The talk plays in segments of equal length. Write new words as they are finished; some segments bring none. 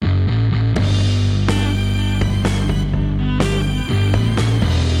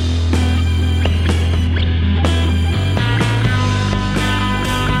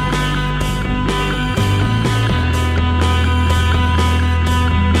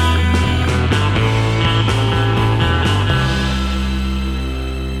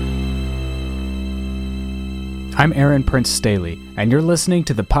I'm Aaron Prince Staley, and you're listening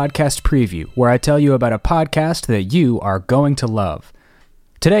to the podcast preview, where I tell you about a podcast that you are going to love.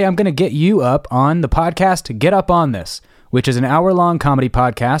 Today, I'm going to get you up on the podcast Get Up On This, which is an hour-long comedy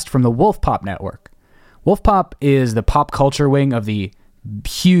podcast from the Wolf Pop Network. Wolf Pop is the pop culture wing of the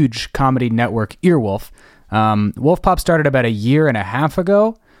huge comedy network Earwolf. Wolf Pop started about a year and a half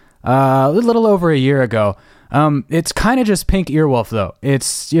ago, a little over a year ago. It's kind of just pink Earwolf, though.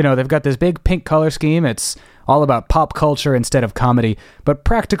 It's, they've got this big pink color scheme. It's all about pop culture instead of comedy, but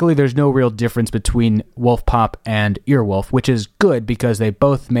practically there's no real difference between Wolf Pop and Earwolf, which is good because they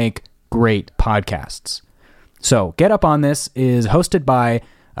both make great podcasts. So, Get Up On This is hosted by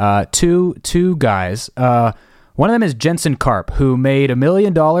two guys. One of them is Jensen Karp, who made $1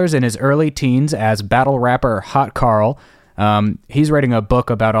 million in his early teens as battle rapper Hot Karl. He's writing a book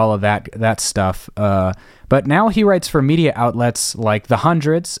about all of that stuff. But now he writes for media outlets like The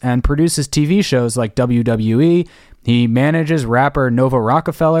Hundreds and produces TV shows like WWE. He manages rapper Nova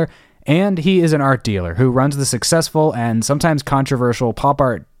Rockefeller, and he is an art dealer who runs the successful and sometimes controversial pop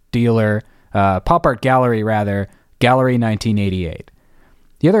art gallery, Gallery 1988.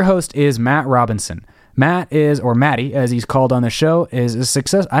 The other host is Matt Robinson. Matt is, or Matty, as he's called on the show, is a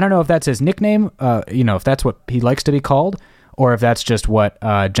success. I don't know if that's his nickname, if that's what he likes to be called, or if that's just what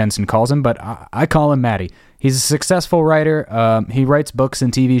Jensen calls him, but I call him Matty. He's a successful writer. He writes books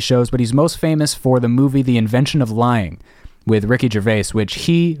and TV shows, but he's most famous for the movie The Invention of Lying with Ricky Gervais, which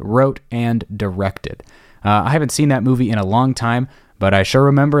he wrote and directed. I haven't seen that movie in a long time, but I sure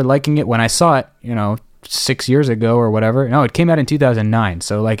remember liking it when I saw it, 6 years ago or whatever. No, it came out in 2009,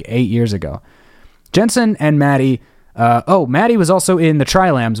 so like 8 years ago. Jensen and Matty, Matty was also in the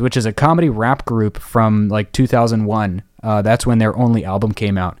Tri-Lambs, which is a comedy rap group from like 2001. That's when their only album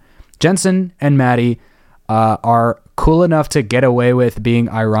came out. Jensen and Matty are cool enough to get away with being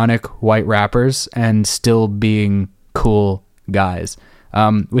ironic white rappers and still being cool guys,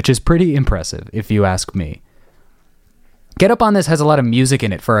 which is pretty impressive if you ask me. Get Up On This has a lot of music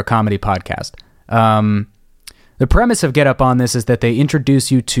in it for a comedy podcast. The premise of Get Up On This is that they introduce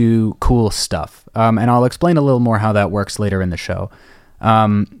you to cool stuff, and I'll explain a little more how that works later in the show.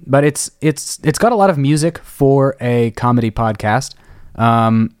 But it's got a lot of music for a comedy podcast.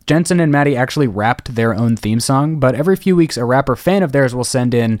 Jensen and Matty actually rapped their own theme song, but every few weeks a rapper fan of theirs will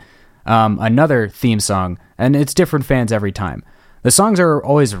send in another theme song, and it's different fans every time. The songs are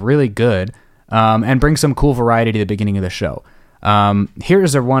always really good and bring some cool variety to the beginning of the show.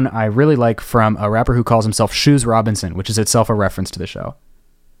 Here's a one I really like from a rapper who calls himself Shoes Robinson, which is itself a reference to the show.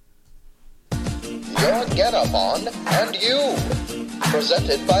 Your Get Up On and You,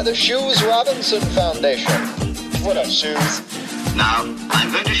 presented by the Shoes Robinson Foundation. What up, Shoes? Now,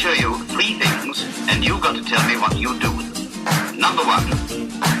 I'm going to show you 3 things, and you've got to tell me what you do with them. Number 1.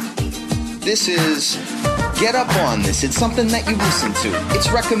 This is Get Up On This. It's something that you listen to.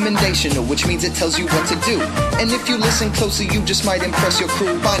 It's recommendational, which means it tells you what to do. And if you listen closely, you just might impress your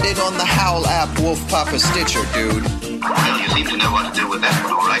crew. Find it on the Howl app, Wolf Pop or Stitcher, dude. Well, you seem to know what to do with that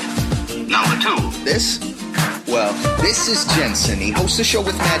one, all right. Number 2. This? Well, this is Jensen. He hosts a show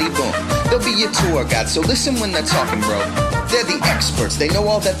with Matty Boom. They'll be your tour guide, so listen when they're talking, bro. They're the experts. They know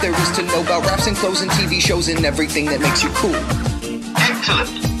all that there is to know about raps and clothes and TV shows and everything that makes you cool. Excellent.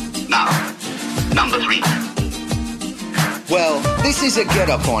 Now, number 3. Well, this is a Get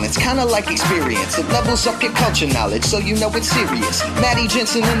Up On. It's kind of like experience. It levels up your culture knowledge, so you know it's serious. Matty,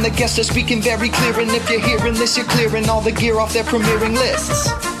 Jensen, and the guests are speaking very clear, and if you're hearing this, you're clearing all the gear off their premiering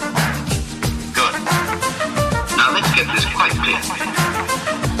lists. Good. Now let's get this quite clear.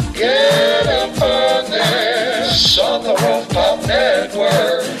 Get Up On This on the Wolf Pop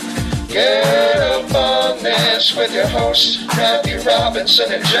Network. Get Up On This with your hosts, Matty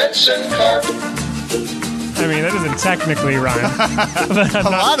Robinson and Jensen Karp. I mean, that doesn't technically rhyme. A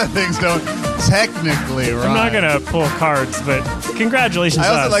lot of things don't technically rhyme. I'm not going to pull cards, but congratulations I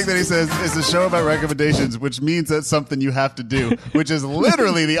also us. like that he says it's a show about recommendations, which means that's something you have to do, which is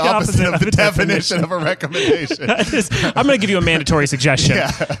literally the opposite of the definition of a recommendation. I'm going to give you a mandatory suggestion.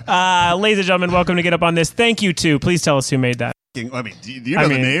 Yeah. Ladies and gentlemen, welcome to Get Up On This. Thank you, too. Please tell us who made that. I mean, do you know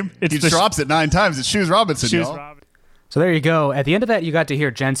the name? It's He drops it 9 times. It's Shoes Robinson, Shoes y'all. Robinson. So there you go. At the end of that, you got to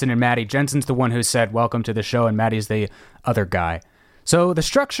hear Jensen and Matty. Jensen's the one who said, welcome to the show, and Matty's the other guy. So the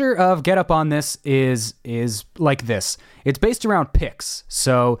structure of Get Up On This is like this. It's based around picks.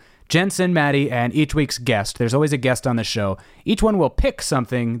 So Jensen, Matty, and each week's guest, there's always a guest on the show. Each one will pick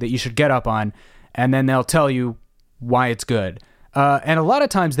something that you should get up on, and then they'll tell you why it's good. And a lot of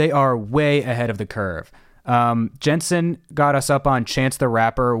times they are way ahead of the curve. Jensen got us up on Chance the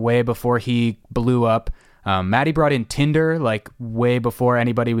Rapper way before he blew up. Matty brought in Tinder, like way before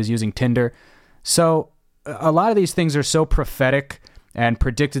anybody was using Tinder. So a lot of these things are so prophetic and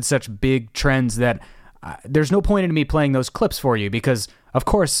predicted such big trends that there's no point in me playing those clips for you because, of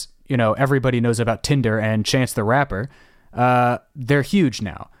course, everybody knows about Tinder and Chance the Rapper. They're huge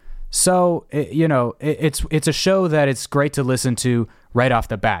now. So, it's a show that it's great to listen to right off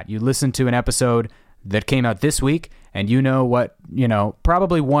the bat. You listen to an episode that came out this week, and what,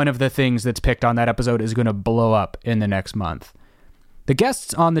 probably one of the things that's picked on that episode is going to blow up in the next month. The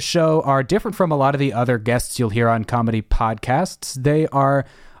guests on the show are different from a lot of the other guests you'll hear on comedy podcasts. They are,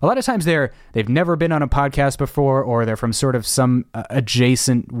 a lot of times they've never been on a podcast before, or they're from sort of some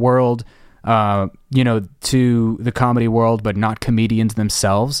adjacent world, to the comedy world, but not comedians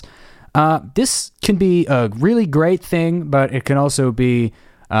themselves. This can be a really great thing, but it can also be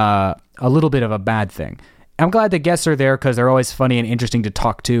a little bit of a bad thing. I'm glad the guests are there because they're always funny and interesting to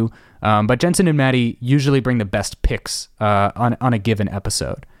talk to. But Jensen and Matty usually bring the best picks on a given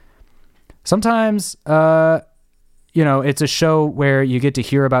episode. Sometimes, it's a show where you get to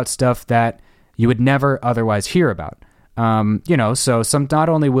hear about stuff that you would never otherwise hear about. So not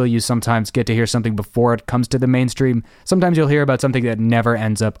only will you sometimes get to hear something before it comes to the mainstream, sometimes you'll hear about something that never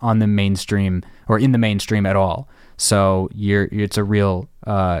ends up on the mainstream or in the mainstream at all. So it's a real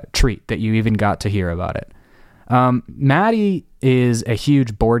treat that you even got to hear about it. Matty is a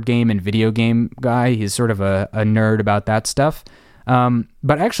huge board game and video game guy. He's sort of a nerd about that stuff.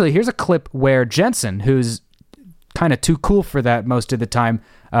 But actually, here's a clip where Jensen, who's kind of too cool for that most of the time,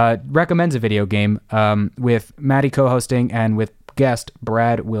 recommends a video game with Matty co-hosting and with guest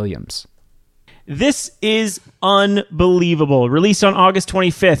Brad Williams. This is unbelievable. Released on August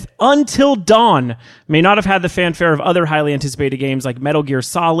 25th. Until Dawn may not have had the fanfare of other highly anticipated games like Metal Gear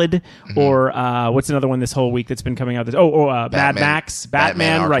Solid or what's another one this whole week that's been coming out? Mad Max,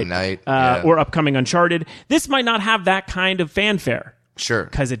 Batman, right? Knight, or upcoming Uncharted. This might not have that kind of fanfare. Sure.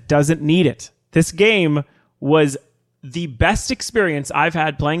 Because it doesn't need it. This game was the best experience I've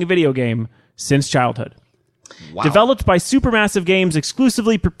had playing a video game since childhood. Wow. Developed by Supermassive Games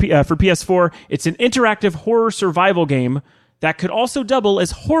exclusively for PS4, it's an interactive horror survival game that could also double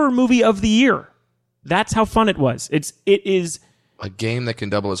as Horror Movie of the Year. That's how fun it was. It is a game that can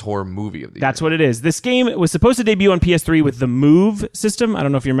double as Horror Movie of the Year. That's what it is. This game was supposed to debut on PS3 with the Move system. I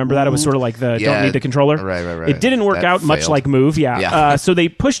don't know if you remember that. It was sort of like the don't need the controller. Right. It didn't work out much like Move. So they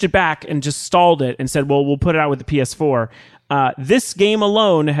pushed it back and just stalled it and said, well, we'll put it out with the PS4. This game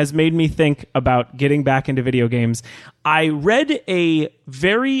alone has made me think about getting back into video games. I read a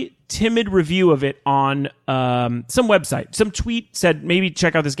very timid review of it on some website. Some tweet said, maybe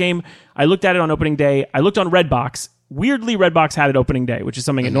check out this game. I looked at it on opening day. I looked on Redbox. Weirdly, Redbox had it opening day, which is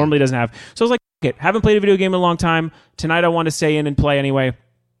something it normally doesn't have. So I was like, it. Haven't played a video game in a long time. Tonight I want to stay in and play anyway.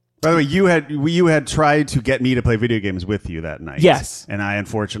 By the way, you had tried to get me to play video games with you that night. Yes. And I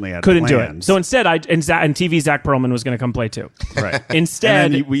unfortunately had couldn't plans. do it. So instead, and TV Zach Perlman was going to come play too. Right.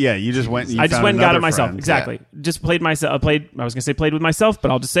 Instead, you just went. I just went and got it myself. Friend. Exactly. Just played myself. I was going to say played with myself, but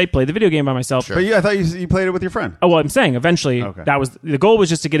I'll just say played the video game by myself. Sure. But I thought you played it with your friend. Oh well, I'm saying eventually that was the goal was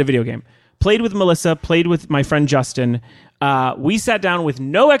just to get a video game. Played with Melissa. Played with my friend Justin. We sat down with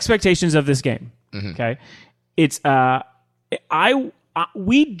no expectations of this game. Okay. It's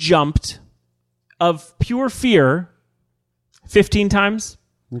we jumped of pure fear 15 times.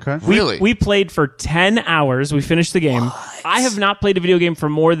 Okay. Really? We played for 10 hours. We finished the game. What? I have not played a video game for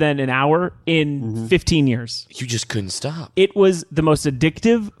more than an hour in 15 years. You just couldn't stop. It was the most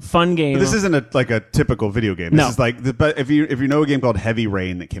addictive, fun game. But this isn't a typical video game. No. This is like, but if you know a game called Heavy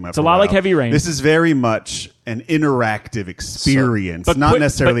Rain that came out, it's a lot like Heavy Rain. This is very much an interactive experience, not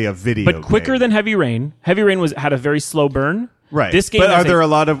necessarily a video. But quicker than Heavy Rain. Heavy Rain had a very slow burn. Right. This game but are there a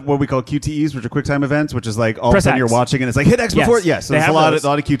lot of what we call QTEs, which are QuickTime events, which is like all of a sudden you're watching and it's like hit X before? Yes. So there's a lot of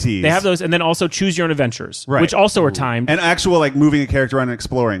QTEs. They have those, and then also choose your own adventures, which also are timed. And actual like moving a character around and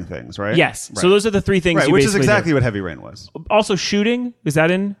exploring things, right? Yes. Right. So those are the three things you which basically is exactly do. what Heavy Rain was. Also shooting, is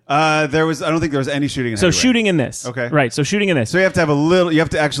that in? I don't think there was any shooting in Heavy Rain. So shooting in this. Okay. Right, so shooting in this. So you have to have you have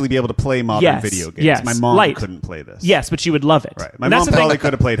to actually be able to play modern video games. Yes. My mom couldn't play this. Yes, but she would love it. Right. My mom probably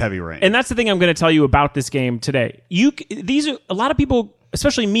could have played Heavy Rain. And that's the thing I'm going to tell you about this game today. A lot of people,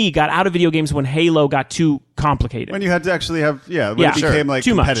 especially me, got out of video games when Halo got too complicated. When you had to actually have, when it became like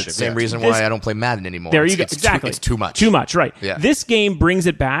too competitive. much. Same reason why I don't play Madden anymore. There you go. Exactly. It's too much. Too much, right. Yeah. This game brings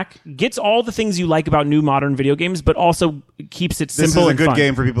it back, gets all the things you like about new modern video games, but also keeps it simple and This is a good fun.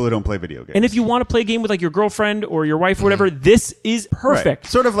 game for people who don't play video games. And if you want to play a game with like your girlfriend or your wife or whatever, this is perfect.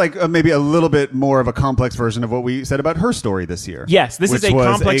 Right. Sort of like maybe a little bit more of a complex version of what we said about Her Story this year. Yes, this is a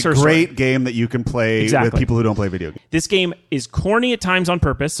complex Her Story. Great game that you can play with people who don't play video games. This game is corny at times on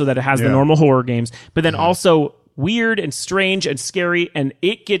purpose so that it has the normal horror games, but then also weird and strange and scary, and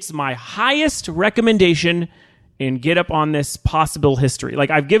it gets my highest recommendation in Get Up on This possible history. Like,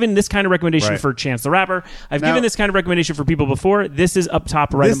 I've given this kind of recommendation for Chance the Rapper. I've given this kind of recommendation for people before. This is up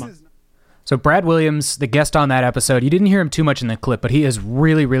top right among. So Brad Williams, the guest on that episode, you didn't hear him too much in the clip, but he is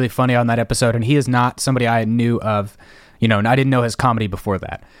really, really funny on that episode, and he is not somebody I knew of. I didn't know his comedy before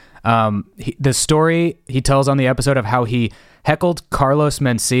that. The story he tells on the episode of how he heckled Carlos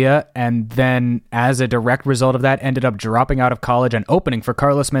Mencia, and then as a direct result of that ended up dropping out of college and opening for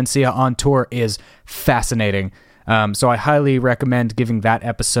Carlos Mencia on tour is fascinating. So I highly recommend giving that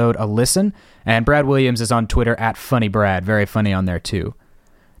episode a listen. And Brad Williams is on Twitter at FunnyBrad. Very funny on there too.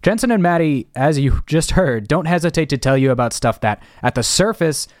 Jensen and Matty, as you just heard, don't hesitate to tell you about stuff that at the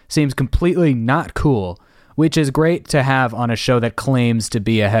surface seems completely not cool, which is great to have on a show that claims to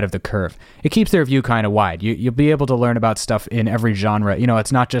be ahead of the curve. It keeps their view kind of wide. You'll be able to learn about stuff in every genre.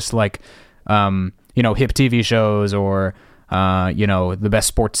 It's not just like, hip TV shows or, the best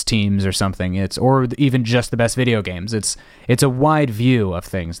sports teams or something. Or even just the best video games. It's a wide view of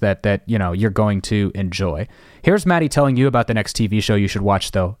things that you're going to enjoy. Here's Matty telling you about the next TV show you should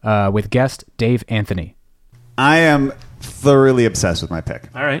watch, though, with guest Dave Anthony. I am thoroughly obsessed with my pick.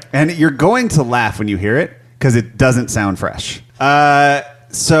 All right. And you're going to laugh when you hear it because it doesn't sound fresh.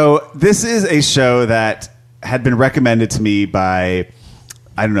 So this is a show that had been recommended to me by,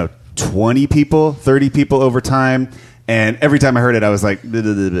 20 people, 30 people over time. And every time I heard it, I was like,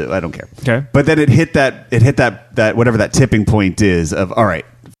 I don't care. Okay. But then it hit that whatever that tipping point is of, all right,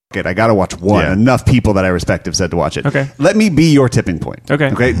 it, I got to watch one. Yeah. Enough people that I respect have said to watch it. Okay. Let me be your tipping point.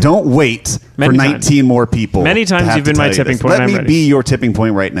 Okay. Don't wait for 19 more people. Many times you've been my tipping point. Let me be your tipping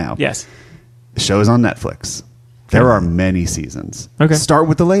point right now. Yes. The show is on Netflix. There are many seasons. Okay. Start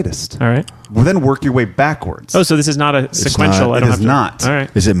with the latest. All right. Well, then work your way backwards. Oh, so this is not a sequential. It is not. All right.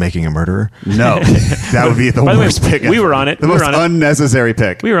 Is it Making a Murderer? No. That would be the worst pick. We were on it. The most unnecessary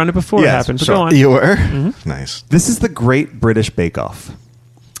pick. We were on it before it happened. But sure. go on. You were? Mm-hmm. Nice. This is the Great British Bake Off.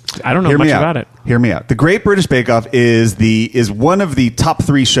 I don't know much about it. Hear me out. The Great British Bake Off is one of the top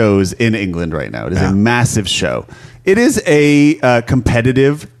 3 shows in England right now. It is a massive show. It is a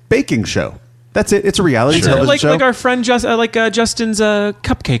competitive baking show. That's it. It's a reality television show. Like our friend Justin's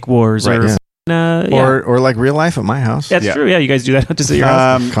Cupcake Wars, right, or like Real Life at my house. That's true. Yeah, you guys do that just at your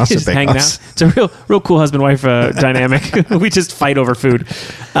house. Constant bake hanging offs. out. It's a real cool husband-wife dynamic. We just fight over food.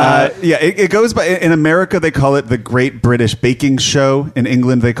 It goes by, in America they call it the Great British Baking Show. In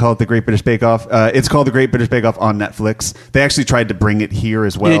England they call it the Great British Bake Off. It's called the Great British Bake Off on Netflix. They actually tried to bring it here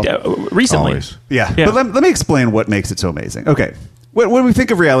as well. Recently. Always. Yeah. But let me explain what makes it so amazing. Okay. When we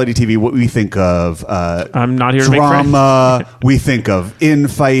think of reality TV, what we think of I'm not here to make friends. drama, we think of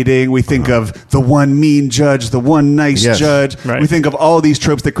infighting, we think of the one mean judge, the one nice judge. Right. We think of all these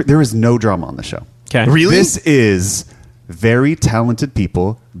tropes. There is no drama on the show. Okay. Really? This is very talented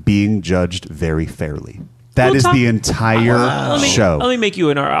people being judged very fairly. That is the entire show. I'll make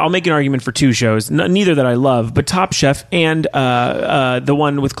an argument for 2 shows, neither that I love, but Top Chef and the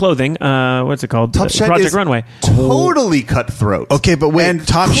one with clothing. What's it called? Top Chef Project is Runway. Totally cutthroat. Okay, but wait,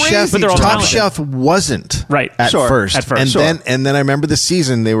 Top Chef wasn't right at first. And then I remember the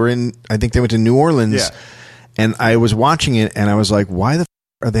season they were in. I think they went to New Orleans, and I was watching it, and I was like, "Why the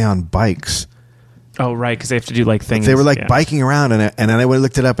are they on bikes?" Oh, right, because they have to do things. They were biking around, and then I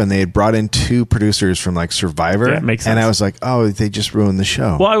looked it up, and they had brought in 2 producers from Survivor. Yeah, it makes sense. And I was like, oh, they just ruined the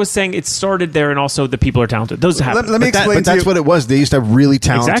show. Well, I was saying it started there, and also the people are talented. Those happen. Let me explain. But that's what it was. They used to have really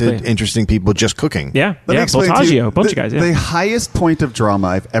talented, interesting people just cooking. Yeah, Let me explain to you, a bunch of guys. Yeah. The highest point of drama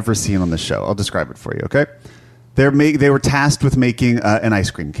I've ever seen on the show. I'll describe it for you. Okay. They were tasked with making an ice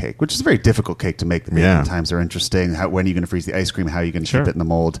cream cake, which is a very difficult cake to make. The baking times are interesting. When are you going to freeze the ice cream? How are you going to keep it in the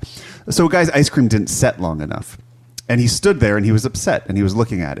mold? So a guy's ice cream didn't set long enough. And he stood there and he was upset and he was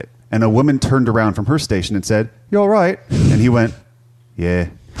looking at it. And a woman turned around from her station and said, "You all right?" And he went, "Yeah."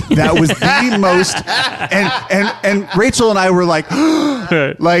 That was the most, and Rachel and I were like,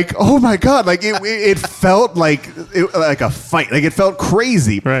 oh my God, it felt like a fight, it felt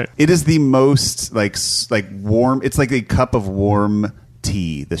crazy. Right. It is the most like warm. It's like a cup of warm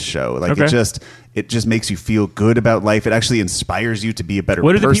tea. This show, it just makes you feel good about life. It actually inspires you to be a better.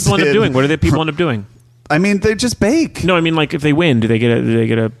 What do person. the people end up doing? What do the people end up doing? I mean, they just bake. No, I mean, if they win, do they get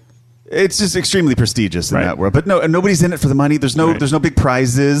a? It's just extremely prestigious in that world, but nobody's in it for the money. There's no big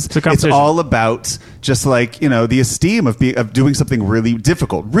prizes. It's all about just the esteem of doing something really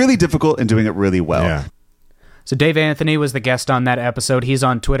difficult, and doing it really well. Yeah. So Dave Anthony was the guest on that episode. He's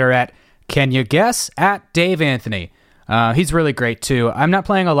on Twitter at Can You Guess at Dave Anthony. He's really great too. I'm not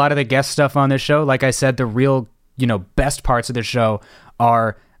playing a lot of the guest stuff on this show. Like I said, the real best parts of the show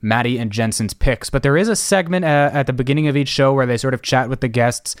are Matty and Jensen's picks. But there is a segment at the beginning of each show where they sort of chat with the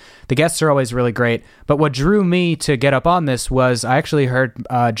guests. The guests are always really great. But what drew me to get up on this was I actually heard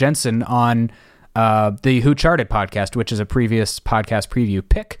Jensen on the Who Charted podcast, which is a previous podcast preview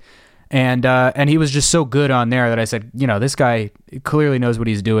pick. And he was just so good on there that I said, this guy clearly knows what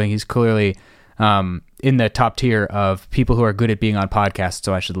he's doing. He's clearly in the top tier of people who are good at being on podcasts,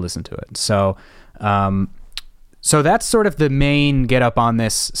 so I should listen to it. So that's sort of the main Get Up On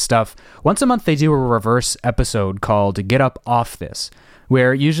This stuff. Once a month, they do a reverse episode called Get Up Off This,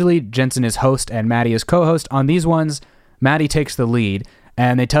 where usually Jensen is host and Matty is co-host. On these ones, Matty takes the lead,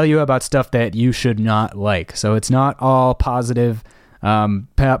 and they tell you about stuff that you should not like. So it's not all positive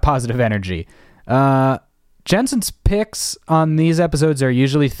energy. Jensen's picks on these episodes are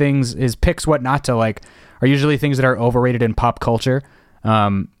usually his picks what not to like are usually things that are overrated in pop culture.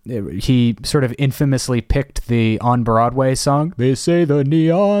 He sort of infamously picked the On Broadway song, They Say the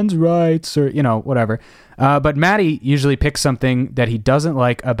Neon's Rights, or, whatever. But Matty usually picks something that he doesn't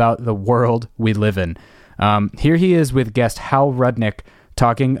like about the world we live in. Here he is with guest Hal Rudnick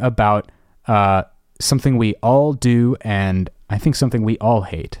talking about something we all do and I think something we all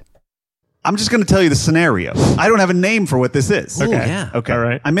hate. I'm just going to tell you the scenario. I don't have a name for what this is. Okay. Yeah. Okay. All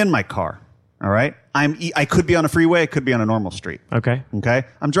right. I'm in my car. All right. I could be on a freeway. I could be on a normal street. Okay. Okay.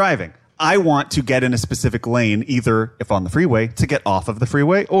 I'm driving. I want to get in a specific lane, either if on the freeway to get off of the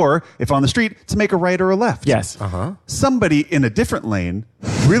freeway, or if on the street to make a right or a left. Yes. Somebody in a different lane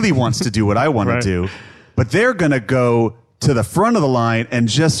really wants to do what I want to do, but they're going to go to the front of the line and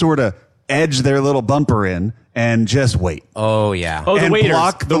just sort of edge their little bumper in and just wait. Oh, yeah. Oh, the and waiters.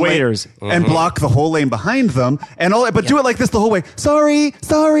 Block the waiters. And block the whole lane behind them. But do it like this the whole way. Sorry,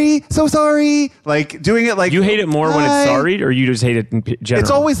 so sorry. Like, doing it like... You hate it more when it's sorry, or you just hate it in general?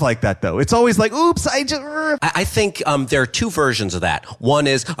 It's always like that, though. It's always like, oops, I think there are two versions of that. One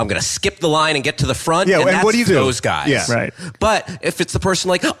is, I'm going to skip the line and get to the front. Yeah, and that's what do you do? Those guys. Yeah. Right. But if it's the person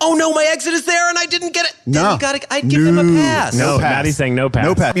like, oh, no, my exit is there and I didn't get it. No. I'd give them a pass. No pass. Maddie's saying no pass.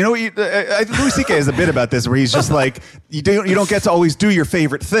 No pass. You know what? Louis C.K. has a bit about this where he's just like, you don't get to always do your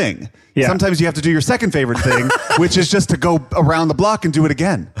favorite thing. Yeah. Sometimes you have to do your second favorite thing, which is just to go around the block and do it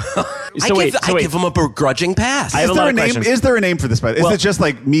again. I give them a begrudging pass. I have a lot of questions. Is there a name for this? Is it just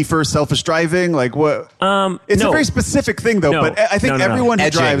like me first, selfish driving? Like what? It's a very specific thing, though. No. But I think everyone who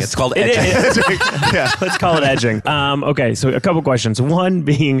edging. drives, It's called edging. Yeah. Let's call it edging. Okay, so a couple questions. One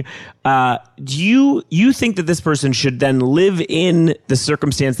being, do you think that this person should then live in the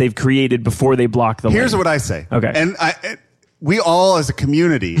circumstance they've created before they block the lane? Here's what I say. Okay. And we all, as a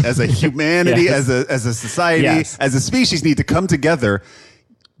community, as a humanity, Yes. as a society, Yes. as a species, need to come together.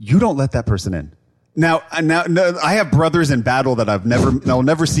 You don't let that person in. Now, I have brothers in battle that I'll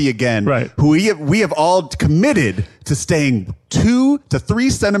never see again. Right. Who we have all committed to staying 2 to 3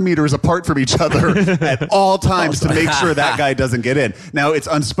 centimeters apart from each other at all times to make sure that guy doesn't get in. Now, it's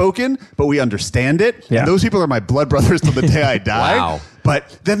unspoken, but we understand it. Yeah. And those people are my blood brothers till the day I die. Wow.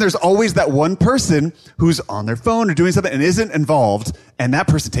 But then there's always that one person who's on their phone or doing something and isn't involved, and that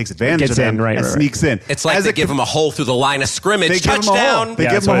person takes advantage Gets of them in, right, and right. sneaks in. It's like they give them a hole through the line of scrimmage. They give 'em a hole. Touchdown. They Yeah,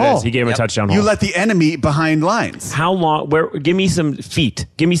 give that's him a what it hole. is. He gave him a touchdown hole. You let the enemy behind lines. How long? Give me some feet.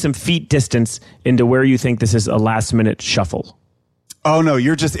 Give me some feet distance into where you think this is a last minute shuffle. Oh no,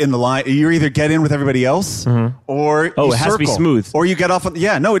 you're just in the line. You either get in with everybody else, or Oh, you it has to be circle. smooth. or you get off.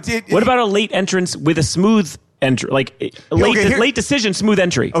 No, What about a late entrance with a smooth entry? Like late decision, smooth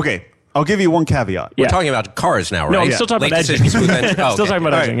entry. Okay, I'll give you one caveat. Yeah. We're talking about cars now, right? No, I'm still talking Late about edging. decision, smooth entry. Oh, Still okay. talking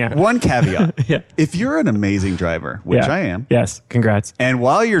about All edging. right, Yeah. one caveat. Yeah. If you're an amazing driver, which Yeah. I am, Yes. Congrats. and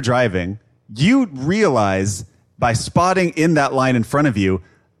while you're driving, you realize by spotting in that line in front of you,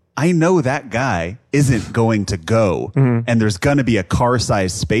 I know that guy isn't going to go, and there's going to be a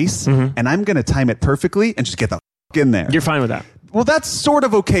car-sized space, and I'm going to time it perfectly and just get the in there. You're fine with that. Well, that's sort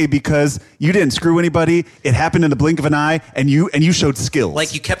of okay because you didn't screw anybody. It happened in the blink of an eye, and you showed skills.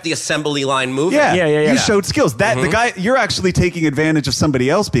 Like you kept the assembly line moving. Yeah. You showed skills. That the guy, you're actually taking advantage of somebody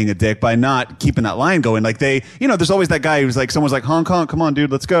else being a dick by not keeping that line going. Like there's always that guy who's like, someone's like, Hong Kong, come on,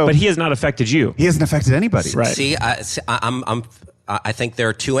 dude, let's go. But he has not affected you. He hasn't affected anybody. Right. See, I think there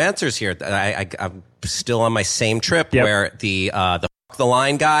are two answers here. I'm still on my same trip Yep. where the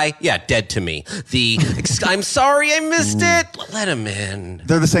line guy, dead to me. I'm sorry I missed it. Let him in.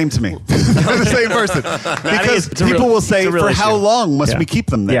 They're the same to me. They're the same person. Because it's a people real- will say, it's a real for how issue. long must Yeah. we keep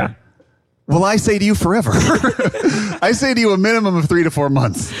them there? Yeah. Well, I say to you forever. I say to you a minimum of 3 to 4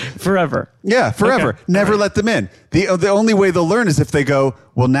 months. Forever. Yeah, forever. Okay. Never let them in. The only way they'll learn is if they go,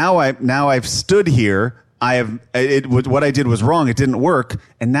 well, now I've stood here what I did was wrong. It didn't work,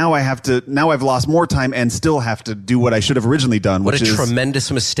 and now I've lost more time and still have to do what I should have originally done. What which a is tremendous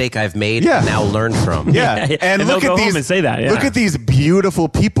mistake I've made. And now learn from. Yeah, and look at these. And say that. Yeah. Look at these beautiful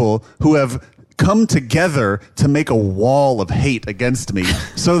people who have come together to make a wall of hate against me,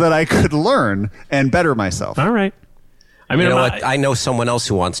 so that I could learn and better myself. All right. I mean, you know what? I know someone else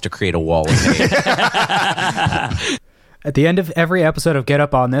who wants to create a wall of hate. At the end of every episode of Get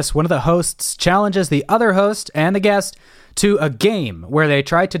Up On This, one of the hosts challenges the other host and the guest to a game where they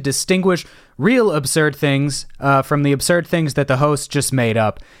try to distinguish real absurd things from the absurd things that the host just made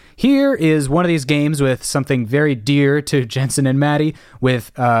up. Here is one of these games with something very dear to Jensen and Matty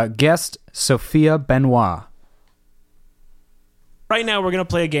with guest Sophia Benoit. Right now, we're going to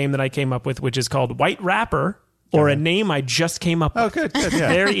play a game that I came up with, which is called White Rapper, or a name I just came up with. Oh, good, yeah.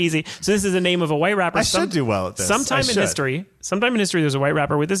 Very easy. So this is the name of a white rapper. I should do well at this. Sometime in history, there's a white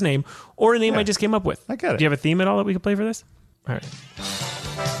rapper with this name, or a name I just came up with. I get it. Do you have a theme at all that we could play for this? All right.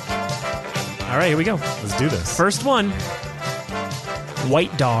 All right, here we go. Let's do this. First one,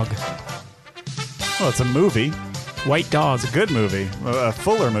 White Dog. Well, it's a movie. White Dog. It's a good movie. A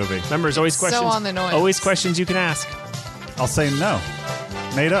fuller movie. Remember, there's always questions. So on the nose. Always questions you can ask. I'll say no.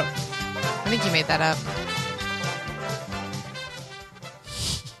 Made up. I think you made that up.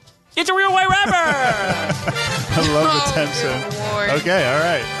 It's a real white rapper! I love the tension. Lord. Okay, all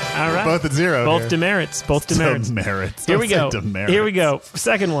right. Both at zero. Both here. demerits. Both demerits. Demerits. Here we go. Don't say demerits. Here we go.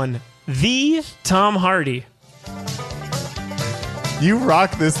 Second one. The Tom Hardy. You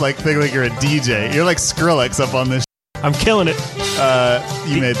rock this thing like you're a DJ. You're like Skrillex up on this. I'm killing it.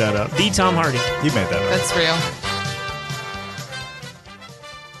 You made that up. The Tom Hardy. You made that up. That's real.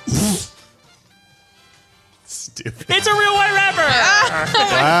 Stupid. It's a real white rapper!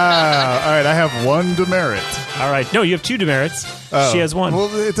 Wow. All right, I have one demerit. All right. No, you have two demerits. She has one.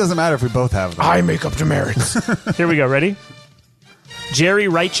 Well, it doesn't matter if we both have them. I make up demerits. Here we go. Ready? Jerry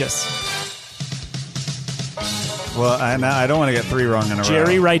Righteous. Well, I don't want to get three wrong in a row.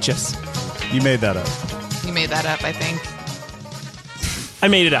 Jerry Righteous. You made that up. You made that up, I think. I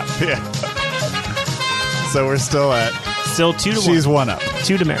made it up. Yeah. So we're still at... Still 2-1. She's one up.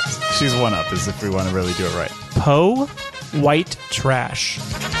 Two demerits. She's one up, as if we want to really do it right. Poe White Trash.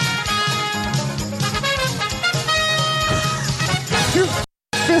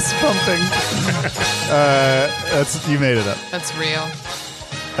 Fist pumping. You made it up. That's real.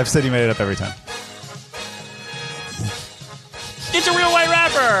 I've said you made it up every time. It's a real white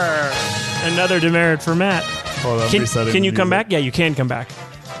rapper. Another demerit for Matt. Hold on, can you come back? Yeah, you can come back.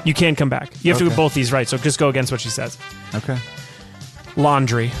 You can come back. You have to get both these right, so just go against what she says. Okay.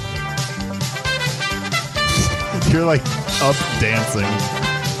 Laundry. You're like up dancing.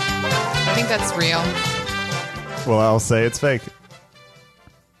 I think that's real. Well, I'll say it's fake.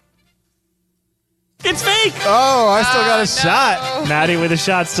 It's fake! Oh, I still got a shot. Maddie with a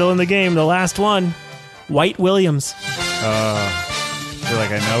shot still in the game. The last one. White Williams. You're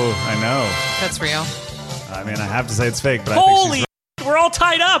like, I know. That's real. I mean, I have to say it's fake, but I Holy think she's we're all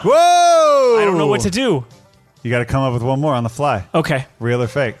tied up. Whoa! I don't know what to do. You got to come up with one more on the fly. Okay. Real or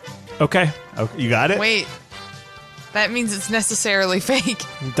fake? Okay. You got it? Wait. That means it's necessarily fake.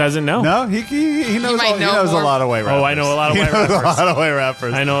 Doesn't know. No, he knows, he knows a lot of white rappers. Oh, I know a lot of white rappers. He knows a lot of white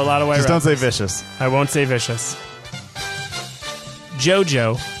rappers. I know a lot of white Just rappers. don't say vicious. I won't say vicious.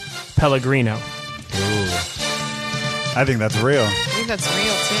 Jojo Pellegrino. Ooh. I think that's real. I think that's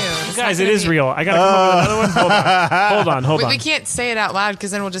real, too. It's Guys, it is real. I got to come up with another one. Hold on. We can't say it out loud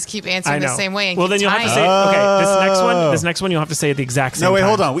because then we'll just keep answering the same way. And well, then you'll have to say, this next one, you'll have to say at the exact same time. No, wait,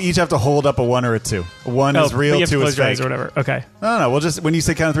 hold on. We each have to hold up a 1 or a 2. 1 is real, 2 is fake. Or whatever. Okay. No. We'll just, when you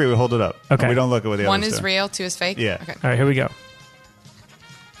say count of 3, we hold it up. Okay. We don't look at what the others do. 1 is real, 2 is fake? Yeah. Okay. All right, here we go.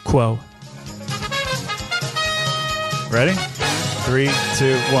 Quo. Ready? 3,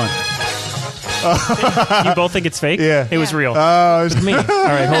 2, 1. You both think it's fake? Yeah. It was real. Oh, it's me. All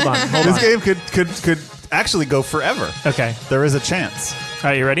right, hold on. This game could actually go forever. Okay. There is a chance. All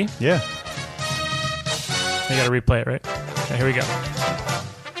right, you ready? Yeah. I got to replay it, right? Okay, here we go.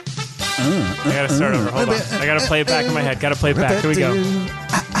 I got to start over. Hold on. I got to play it back in my head. Got to play it back. Here we go.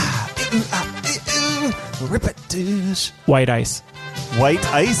 White ice. White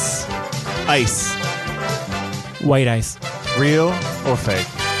ice? Ice. White ice. Real or fake?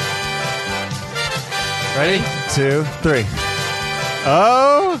 Ready? 2, 3.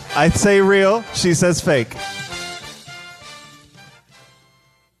 Oh, I'd say real. She says fake.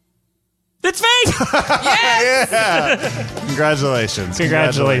 It's fake! Yes! Yeah. Congratulations.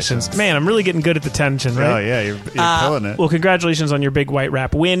 Man, I'm really getting good at the tension, right? Oh, yeah. You're killing it. Well, congratulations on your big white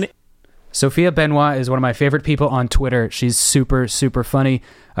rap win. Sophia Benoit is one of my favorite people on Twitter. She's super, super funny.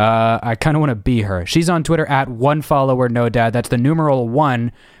 I kind of want to be her. She's on Twitter at @OneFollowerNoDad. That's the numeral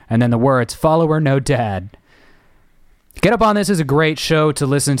 1, and then the words follower no dad. Get Up On This is a great show to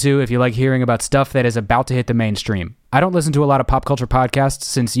listen to if you like hearing about stuff that is about to hit the mainstream. I don't listen to a lot of pop culture podcasts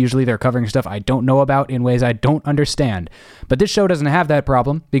since usually they're covering stuff I don't know about in ways I don't understand. But this show doesn't have that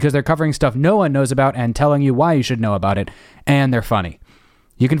problem because they're covering stuff no one knows about and telling you why you should know about it, and they're funny.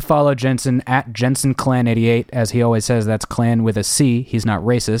 You can follow Jensen at JensenClan88. As he always says, that's clan with a C. He's not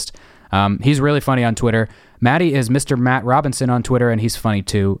racist. He's really funny on Twitter. Matty is Mr. Matt Robinson on Twitter, and he's funny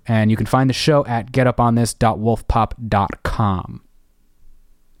too. And you can find the show at getoponthis.wolfpop.com.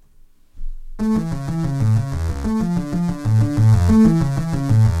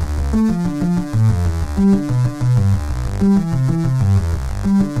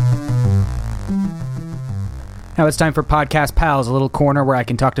 Now it's time for Podcast Pals, a little corner where I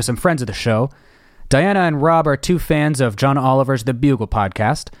can talk to some friends of the show. Diana and Rob are two fans of John Oliver's The Bugle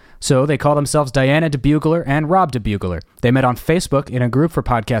podcast, so they call themselves Diana DeBugler and Rob DeBugler. They met on Facebook in a group for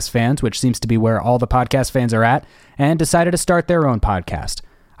podcast fans, which seems to be where all the podcast fans are at, and decided to start their own podcast.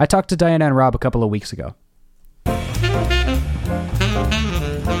 I talked to Diana and Rob a couple of weeks ago.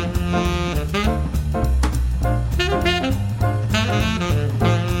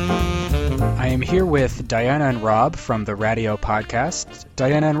 I am here with Diana and Rob from the Radio Podcast.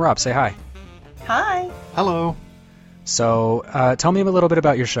 Diana and Rob, say hi. Hi. Hello. So, tell me a little bit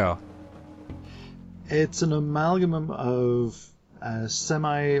about your show. It's an amalgam of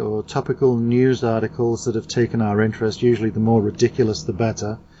semi or topical news articles that have taken our interest. Usually the more ridiculous the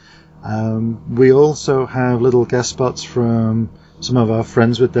better. We also have little guest spots from some of our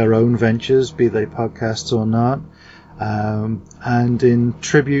friends with their own ventures, be they podcasts or not. And in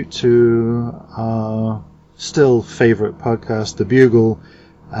tribute to our still favorite podcast, The Bugle,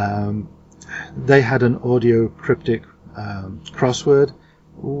 they had an audio cryptic crossword.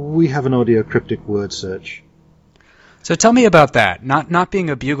 We have an audio cryptic word search. So tell me about that. Not being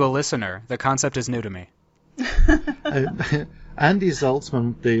a Bugle listener, the concept is new to me. Andy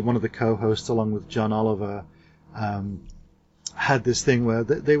Zaltzman, one of the co-hosts, along with John Oliver, had this thing where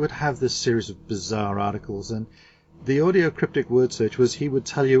they would have this series of bizarre articles, and the audio cryptic word search was he would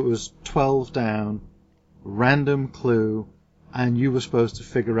tell you it was 12 down, random clue, and you were supposed to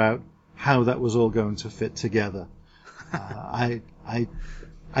figure out how that was all going to fit together. I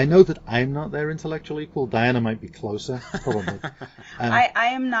know that I'm not their intellectual equal. Diana might be closer, probably. I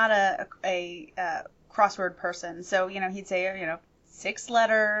am not a crossword person. So, he'd say, 6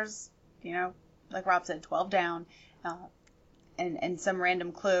 letters, like Rob said, 12 down, and some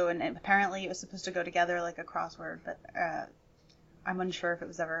random clue. And apparently it was supposed to go together like a crossword, but I'm unsure if it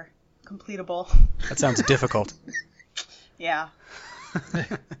was ever completable. That sounds difficult. Yeah.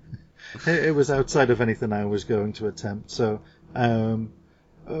 It was outside of anything I was going to attempt. So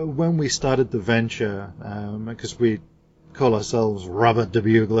when we started the venture, because we call ourselves Robert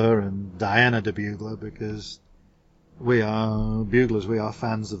DeBugler and Diana DeBugler because we are buglers, we are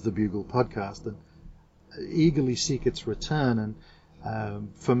fans of the Bugle podcast and eagerly seek its return.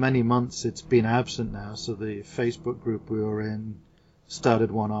 And for many months it's been absent now. So the Facebook group we were in started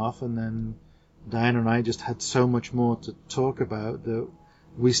one off, and then Diana and I just had so much more to talk about that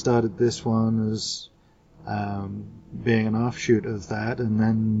we started this one as being an offshoot of that, and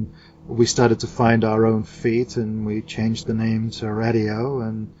then we started to find our own feet, and we changed the name to Radio,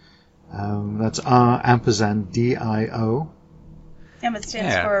 and that's R&DIO. And it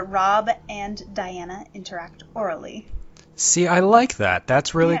stands for Rob and Diana Interact Orally. See, I like that.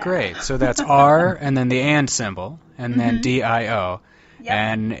 That's really great. So that's R and then the and symbol, and then DIO. Yep.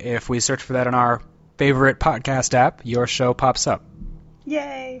 And if we search for that on our favorite podcast app, your show pops up.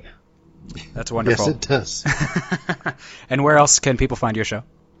 Yay. That's wonderful. Yes, it does. And where else can people find your show?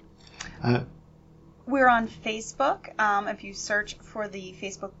 We're on Facebook. If you search for the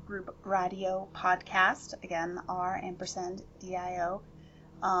Facebook group Radio Podcast, again, R&DIO.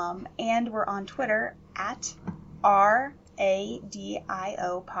 And we're on Twitter at RADIO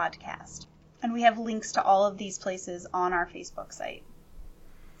Podcast. And we have links to all of these places on our Facebook site.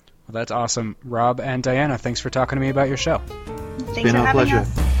 Well, that's awesome. Rob and Diana, thanks for talking to me about your show. Thanks for having us.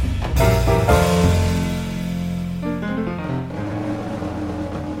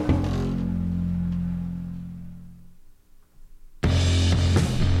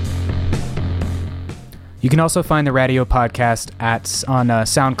 You can also find the Radio Podcast on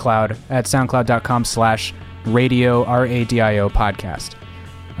SoundCloud at soundcloud.com/radio RADIO podcast.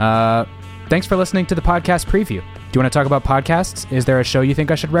 Thanks for listening to the podcast preview. Do you want to talk about podcasts? Is there a show you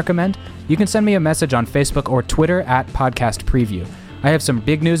think I should recommend? You can send me a message on Facebook or Twitter at Podcast Preview. I have some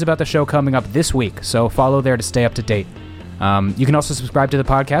big news about the show coming up this week, so follow there to stay up to date. You can also subscribe to the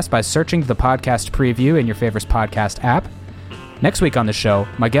podcast by searching the podcast preview in your favorite podcast app. Next week on the show,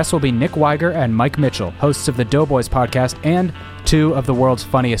 my guests will be Nick Weiger and Mike Mitchell, hosts of the Doughboys podcast and two of the world's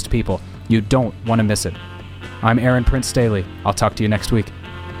funniest people. You don't want to miss it. I'm Aaron Prince Staley. I'll talk to you next week.